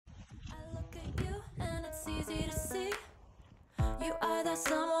easy to see. You are that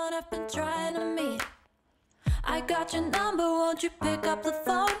someone I've been trying to meet. I got your number, won't you pick up the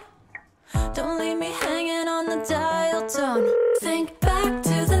phone? Don't leave me hanging on the dial tone. Think back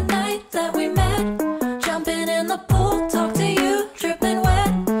to the night that we met, jumping in the pool, talk to you, dripping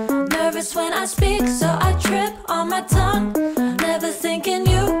wet. Nervous when I speak, so I trip on my tongue. Never thinking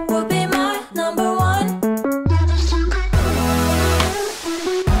you would be my number one. Nervous when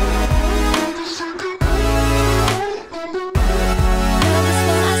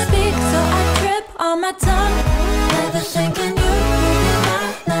I speak, so I trip on my tongue. Never thinking you would be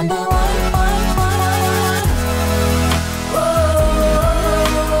my number one.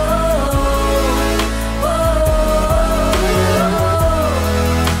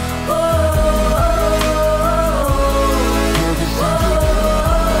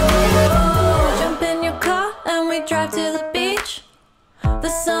 Drive to the beach. The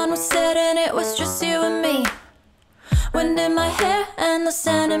sun was setting, it was just you and me. Wind in my hair and the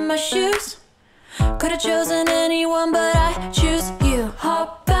sand in my shoes. Could've chosen anyone, but I choose you.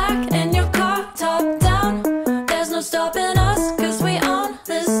 Hop back in your car, top down. There's no stopping us, cause we own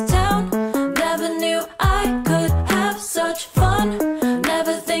this town. Never knew I could have such fun.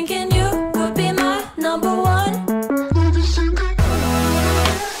 Never thinking you would be my number one.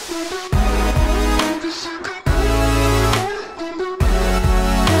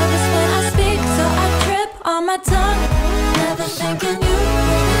 On my tongue, never thinking you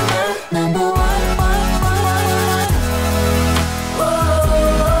would be my number one.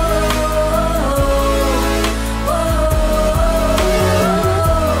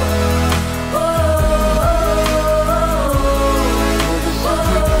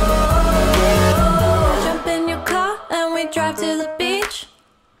 Jump in your car and we drive to the beach.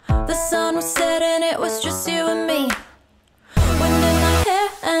 The sun was setting, it was just you and me. Wind in my hair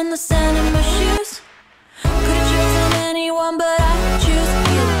and the sand in my shoes. Could've chosen anyone, but I choose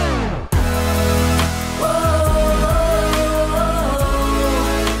you.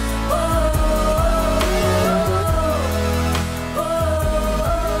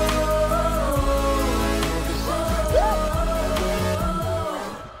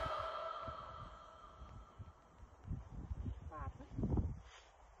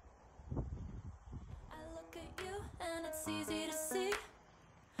 I look at you and it's easy to see.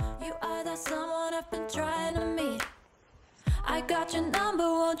 You are that someone I've been trying to meet. I got your number,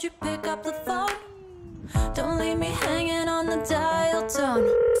 won't you pick up the phone? Don't leave me hanging on the dial tone.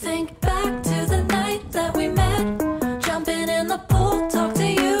 Think back to the night that we met, jumping in the pool, talk to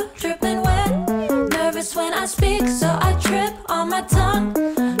you, dripping wet. Nervous when I speak, so I trip on my tongue.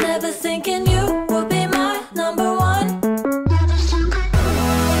 Never thinking you would be my number one.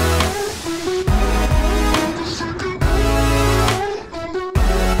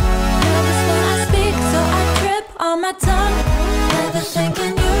 On my tongue, never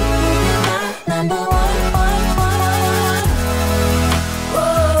thinking you would be my number one.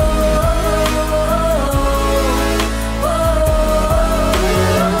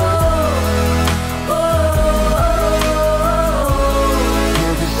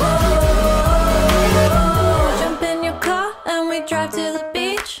 Jump in your car and we drive to the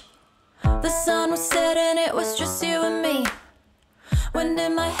beach. The sun was setting, it was just you and me. Wind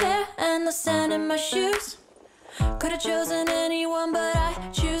in my hair and the sand in my shoes.